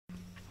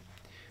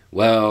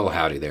Well,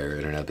 howdy there,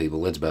 Internet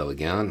people. It's Bo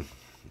again.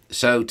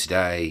 So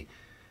today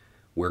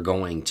we're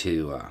going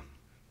to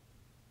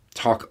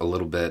talk a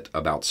little bit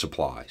about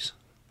supplies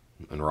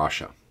in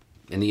Russia,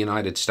 in the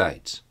United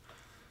States,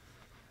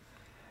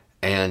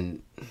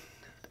 and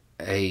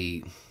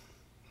a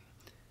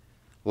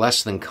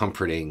less than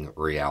comforting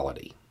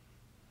reality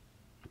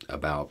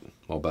about,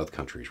 well, both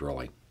countries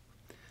really.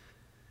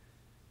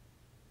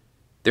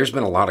 There's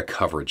been a lot of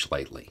coverage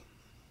lately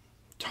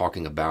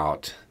talking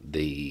about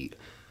the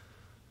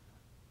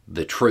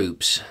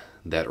troops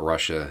that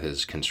Russia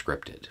has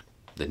conscripted,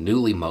 the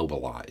newly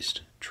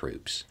mobilized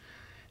troops,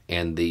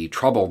 and the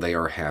trouble they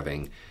are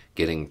having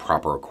getting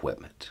proper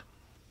equipment,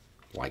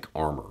 like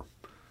armor,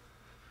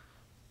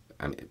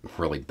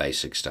 really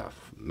basic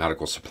stuff,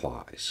 medical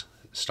supplies,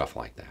 stuff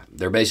like that.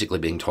 They're basically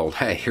being told,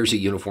 hey, here's a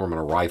uniform and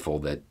a rifle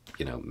that,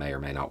 may or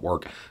may not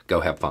work.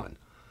 Go have fun.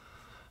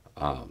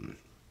 And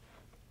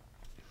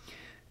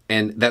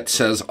that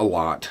says a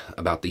lot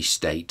about the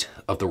state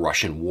of the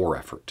Russian war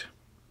effort.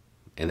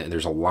 And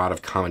there's a lot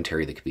of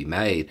commentary that could be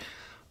made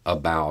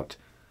about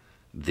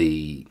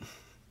the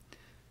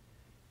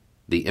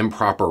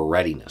improper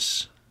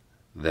readiness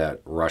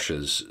that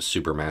Russia's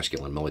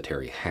supermasculine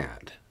military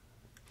had,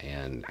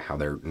 and how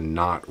they're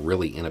not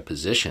really in a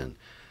position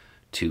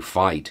to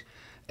fight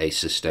a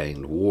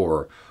sustained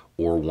war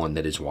or one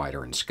that is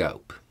wider in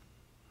scope.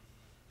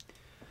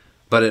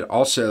 But it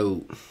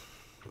also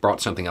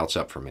brought something else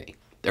up for me.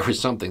 There was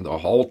something the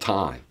whole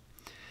time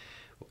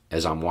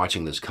as I'm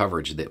watching this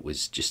coverage that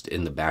was just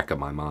in the back of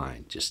my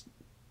mind, just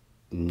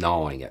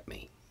gnawing at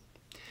me.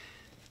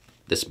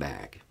 This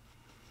bag.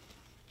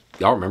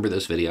 Y'all remember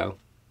this video?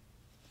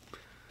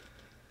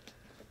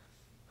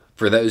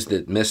 For those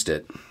that missed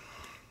it,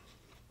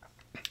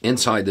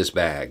 inside this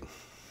bag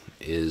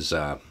is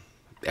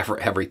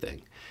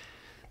everything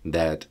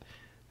that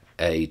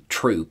a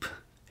troop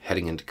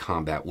heading into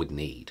combat would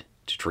need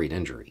to treat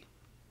injury.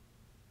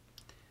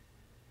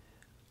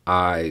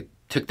 I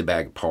took the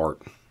bag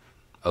apart,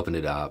 opened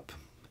it up,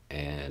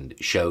 and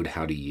showed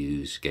how to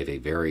use, gave a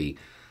very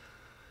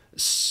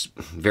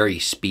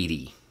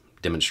speedy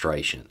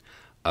demonstration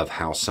of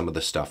how some of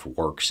the stuff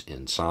works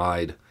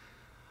inside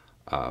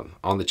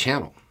on the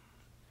channel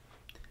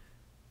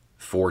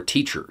for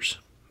teachers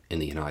in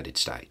the United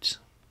States.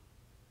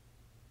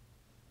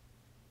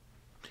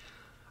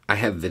 I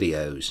have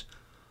videos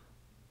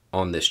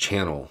on this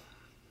channel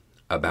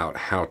about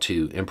how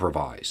to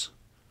improvise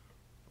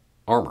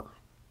armor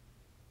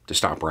to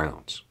stop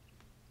rounds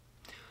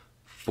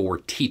for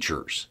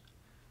teachers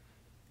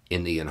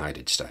in the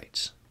United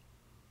States.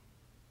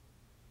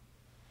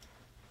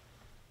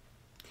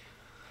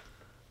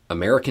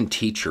 American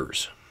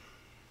teachers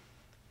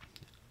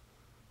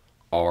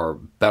are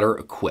better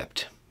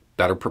equipped,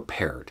 better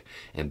prepared,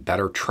 and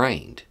better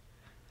trained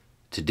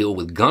to deal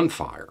with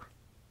gunfire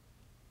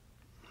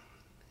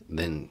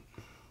than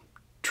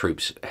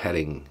troops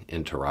heading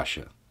into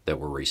Russia that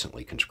were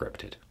recently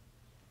conscripted.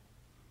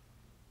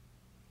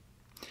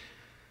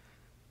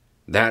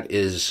 That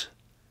is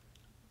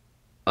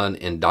an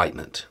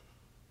indictment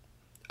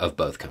of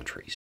both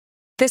countries.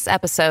 This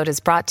episode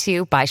is brought to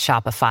you by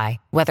Shopify.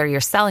 Whether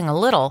you're selling a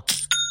little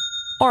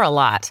or a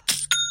lot,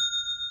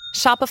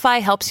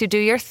 Shopify helps you do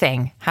your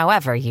thing,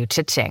 however you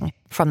cha-ching.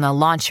 From the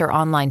launch your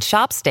online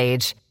shop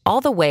stage, all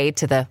the way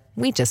to the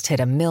we just hit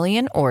 1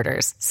 million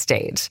orders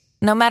stage.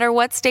 No matter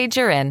what stage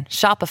you're in,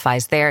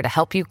 Shopify's there to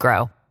help you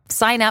grow.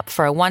 Sign up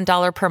for a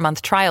 $1 per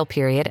month trial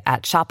period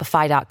at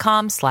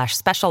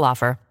shopify.com/special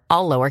offer,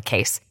 all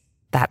lowercase.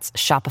 That's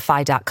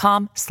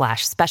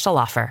shopify.com/special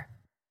offer.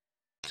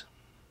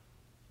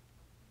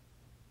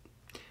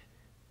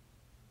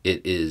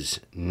 It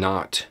is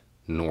not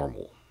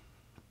normal.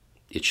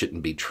 It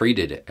shouldn't be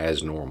treated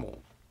as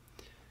normal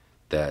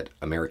that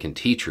American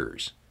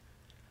teachers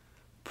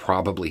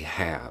probably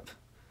have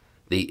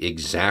the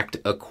exact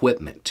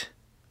equipment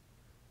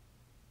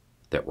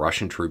that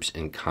Russian troops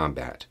in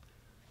combat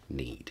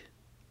need.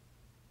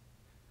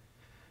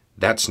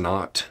 That's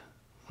not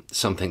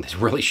something that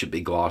really should be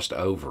glossed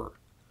over.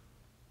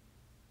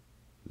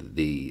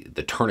 The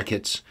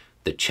tourniquets,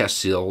 the chest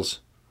seals,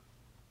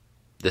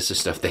 this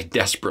is stuff they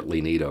desperately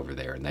need over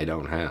there and they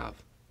don't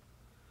have.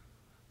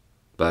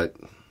 But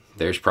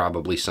there's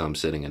probably some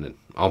sitting in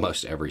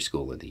almost every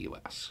school in the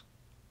U.S.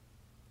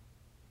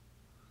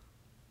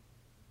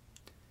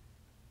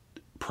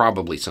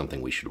 Probably something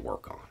we should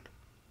work on.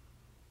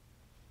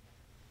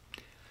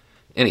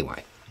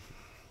 Anyway,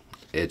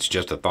 it's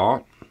just a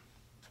thought.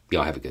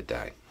 Y'all have a good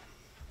day.